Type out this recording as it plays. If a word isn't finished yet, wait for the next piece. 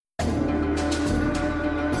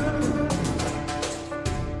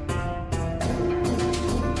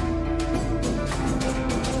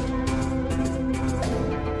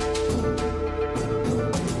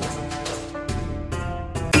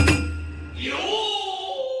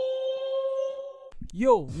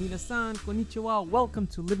Yo, minasan, konnichiwa. Welcome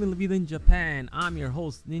to Living La Vida in Japan. I'm your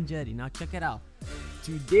host, Ninja Eddie. Now check it out.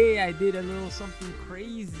 Today I did a little something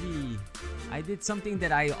crazy. I did something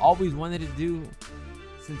that I always wanted to do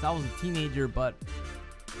since I was a teenager, but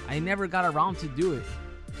I never got around to do it.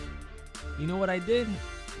 You know what I did?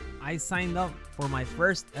 I signed up for my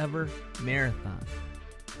first ever marathon.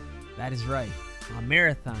 That is right, a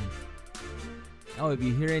marathon. Oh, if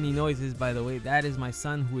you hear any noises, by the way, that is my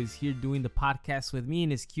son who is here doing the podcast with me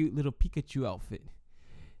in his cute little Pikachu outfit.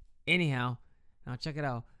 Anyhow, now check it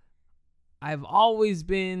out. I've always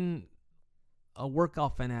been a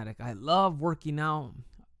workout fanatic. I love working out.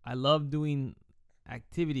 I love doing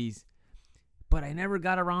activities. But I never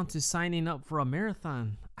got around to signing up for a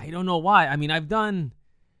marathon. I don't know why. I mean, I've done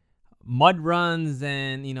mud runs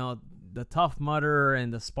and, the Tough Mudder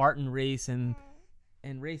and the Spartan race and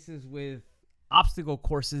races with obstacle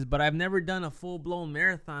courses, but I've never done a full-blown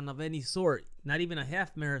marathon of any sort, not even a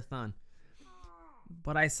half marathon.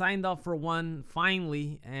 But I signed up for one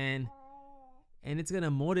finally, and it's gonna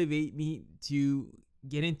motivate me to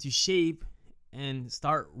get into shape and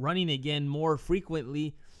start running again more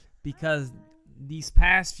frequently, because these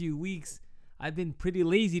past few weeks I've been pretty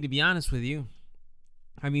lazy, to be honest with you.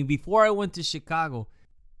 I mean, before I went to Chicago,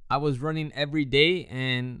 I was running every day,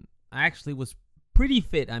 and I actually was pretty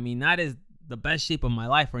fit. I mean, not as the best shape of my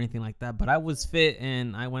life or anything like that, but I was fit,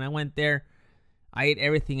 and when I went there, I ate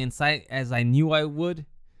everything in sight as I knew I would,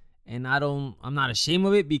 and I'm not ashamed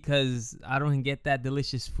of it, because I don't get that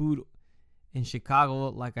delicious food in Chicago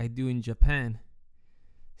like I do in Japan.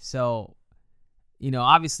 So,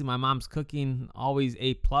 obviously my mom's cooking always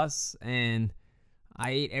A+, and I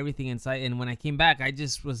ate everything in sight, and when I came back, I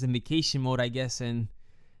just was in vacation mode, I guess, and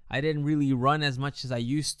I didn't really run as much as I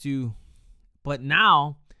used to. But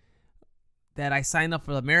now that I signed up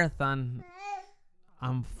for the marathon,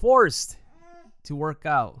 I'm forced to work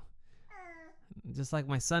out. Just like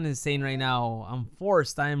my son is saying right now, I'm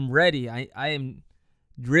forced. I am ready. I am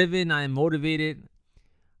driven. I am motivated.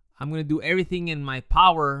 I'm going to do everything in my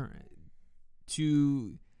power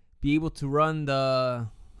to be able to run the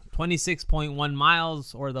 26.1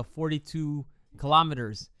 miles or the 42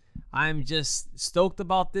 kilometers. I'm just stoked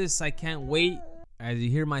about this. I can't wait. As you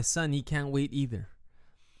hear my son, he can't wait either.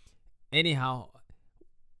 Anyhow,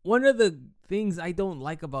 one of the things I don't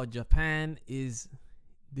like about Japan is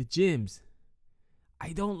the gyms.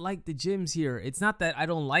 I don't like the gyms here. It's not that I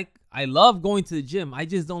love going to the gym. I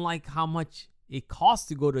just don't like how much it costs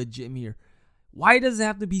to go to a gym here. Why does it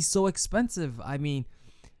have to be so expensive? I mean,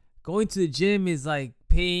 going to the gym is like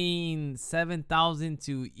paying 7,000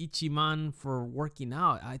 to Ichiman for working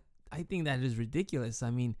out. I think that is ridiculous. I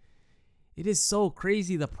mean, it is so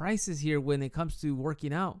crazy, the prices here when it comes to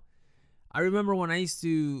working out. I remember when I used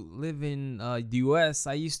to live in the U.S.,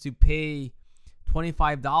 I used to pay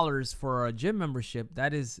 $25 for a gym membership.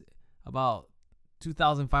 That is about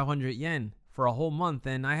 2,500 yen for a whole month.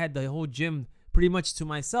 And I had the whole gym pretty much to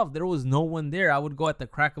myself. There was no one there. I would go at the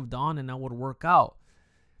crack of dawn and I would work out.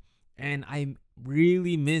 And I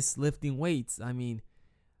really miss lifting weights. I mean,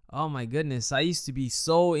 oh my goodness. I used to be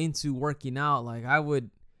so into working out. Like, I would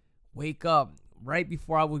wake up right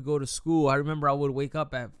before I would go to school. I remember I would wake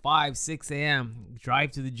up at 5, 6 a.m., drive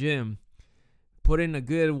to the gym, put in a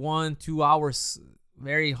good 1-2 hours,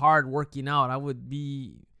 very hard working out. I would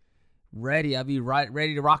be ready. I'd be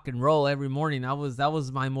ready to rock and roll every morning. That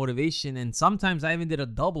was my motivation. And sometimes I even did a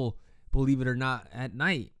double, believe it or not, at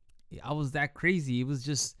night. I was that crazy. It was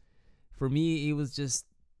just, for me, it was just,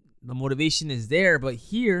 the motivation is there. But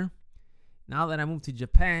here, now that I moved to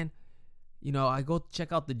Japan, I go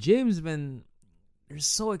check out the gyms, and they're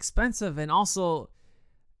so expensive, and also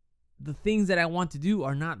the things that I want to do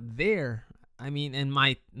are not there. I mean, and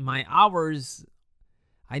my hours,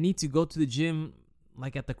 I need to go to the gym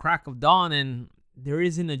like at the crack of dawn, and there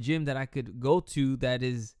isn't a gym that I could go to that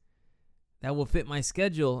will fit my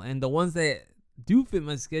schedule. And the ones that do fit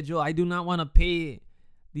my schedule, I do not want to pay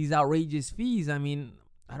these outrageous fees. I mean,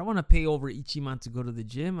 I don't want to pay over Ichiman to go to the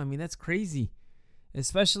gym. I mean, that's crazy,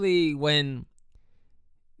 especially when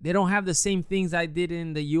they don't have the same things I did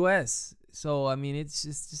in the U.S. So, I mean, it's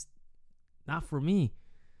just not for me.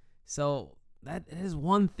 So that is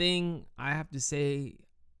one thing I have to say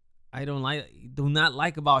I do not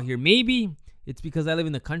like about here. Maybe it's because I live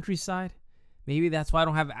in the countryside. Maybe that's why I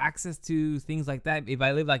don't have access to things like that. If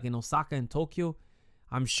I live like in Osaka and Tokyo,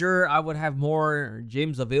 I'm sure I would have more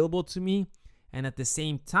gyms available to me. And at the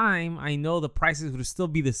same time, I know the prices would still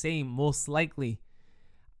be the same, most likely.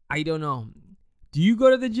 I don't know. Do you go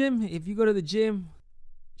to the gym? If you go to the gym,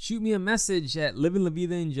 shoot me a message at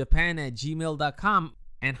livinglavidainjapan@gmail.com.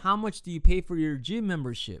 And how much do you pay for your gym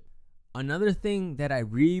membership? Another thing that I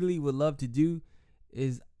really would love to do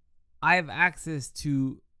is I have access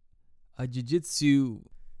to a jiu-jitsu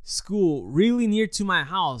school really near to my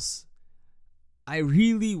house. I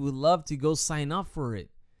really would love to go sign up for it.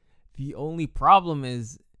 The only problem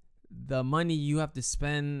is the money you have to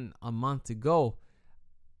spend a month to go.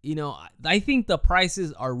 I think the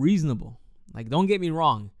prices are reasonable. Like, don't get me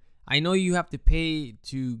wrong. I know you have to pay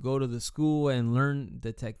to go to the school and learn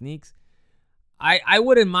the techniques. I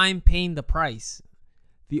wouldn't mind paying the price.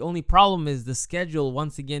 The only problem is the schedule,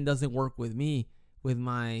 once again, doesn't work with me, with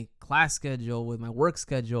my class schedule, with my work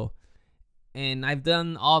schedule. And I've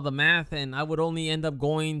done all the math, and I would only end up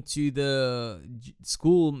going to the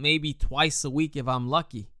school maybe twice a week if I'm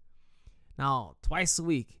lucky. Now, twice a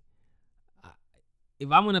week.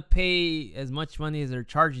 If I'm going to pay as much money as they're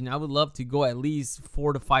charging, I would love to go at least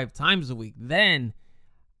 4 to 5 times a week. Then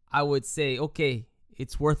I would say, okay,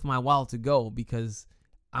 it's worth my while to go because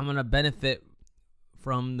I'm going to benefit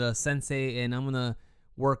from the sensei and I'm going to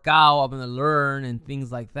work out, I'm going to learn and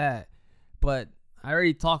things like that. But I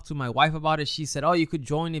already talked to my wife about it. She said, oh, you could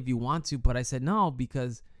join if you want to. But I said, no,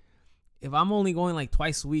 because if I'm only going like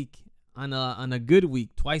twice a week on a good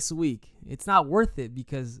week, twice a week, it's not worth it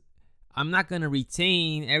because I'm not going to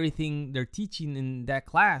retain everything they're teaching in that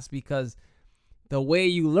class because the way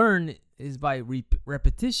you learn is by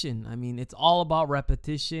repetition. I mean, it's all about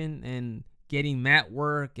repetition and getting mat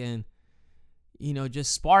work and,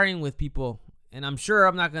 just sparring with people. And I'm sure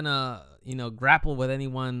I'm not going to, grapple with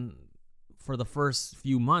anyone for the first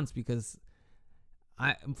few months because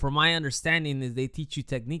from my understanding is they teach you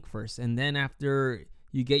technique first. And then after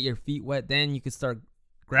you get your feet wet, then you can start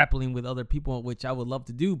grappling with other people, which I would love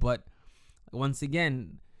to do. But once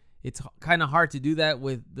again, it's kind of hard to do that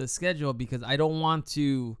with the schedule because I don't want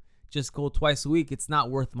to just go twice a week. It's not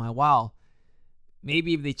worth my while.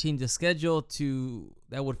 Maybe if they change the schedule to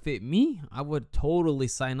that would fit me, I would totally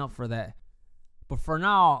sign up for that. But for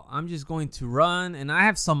now, I'm just going to run, and I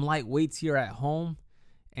have some light weights here at home.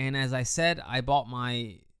 And as I said, I bought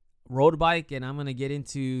my road bike, and I'm going to get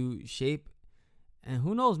into shape. And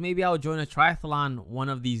who knows, maybe I'll join a triathlon one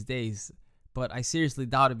of these days. But I seriously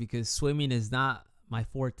doubt it because swimming is not my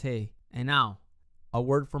forte. And now, a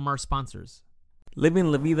word from our sponsors.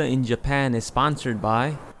 Living La Vida in Japan is sponsored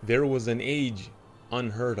by There was an age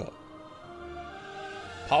unheard of.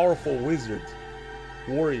 Powerful wizards,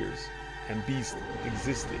 warriors, and beasts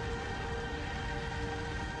existed.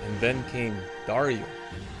 And then came Dario,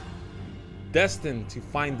 destined to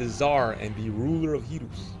find the Tsar and be ruler of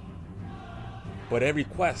Hirus. But every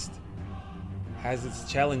quest has its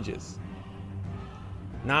challenges.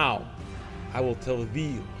 Now, I will tell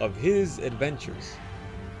thee of his adventures.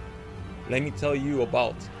 Let me tell you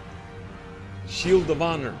about Shield of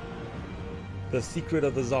Honor, The Secret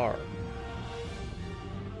of the Tsar.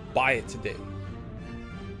 Buy it today.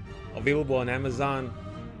 Available on Amazon,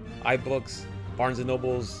 iBooks, Barnes &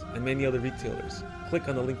 Nobles, and many other retailers. Click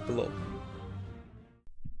on the link below.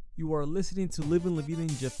 You are listening to Living La Vida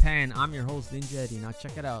in Japan. I'm your host, Ninja Eddie. Now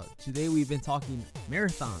check it out. Today we've been talking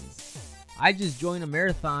marathons. I just joined a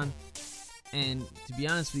marathon, and to be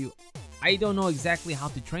honest with you, I don't know exactly how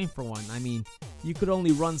to train for one. I mean, you could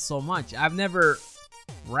only run so much. I've never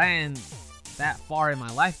ran that far in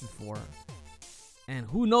my life before, and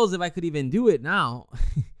who knows if I could even do it now.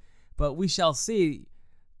 But we shall see.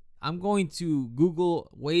 I'm going to Google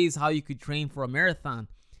ways how you could train for a marathon.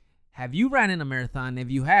 Have you ran in a marathon? If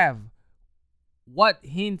you have, what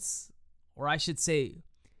hints, or I should say,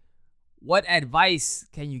 what advice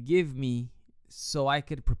can you give me so I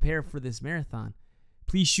could prepare for this marathon?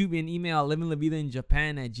 Please shoot me an email at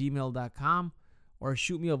livinglavidainjapan@gmail.com or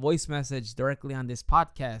shoot me a voice message directly on this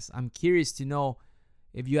podcast. I'm curious to know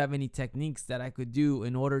if you have any techniques that I could do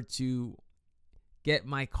in order to get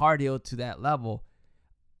my cardio to that level.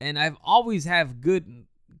 And I've always have good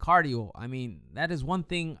cardio. I mean, that is one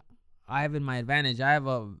thing I have in my advantage. I have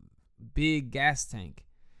a big gas tank,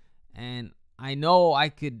 and I know I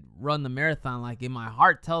could run the marathon. Like, in my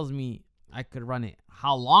heart tells me I could run it.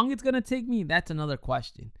 How long it's going to take me, that's another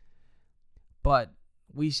question. But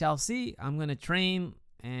we shall see. I'm going to train,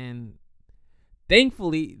 and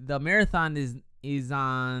thankfully the marathon is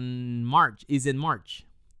in March,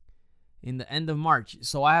 in the end of March.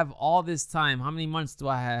 So I have all this time. How many months do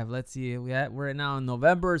I have? Let's see. We're now in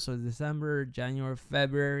November, so December, January,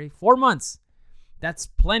 February, 4 months. That's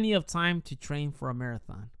plenty of time to train for a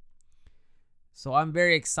marathon. So I'm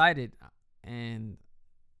very excited, and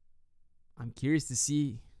I'm curious to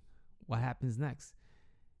see what happens next.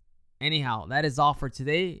 Anyhow, that is all for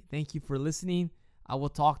today. Thank you for listening. I will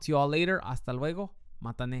talk to you all later. Hasta luego.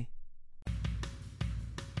 Matane.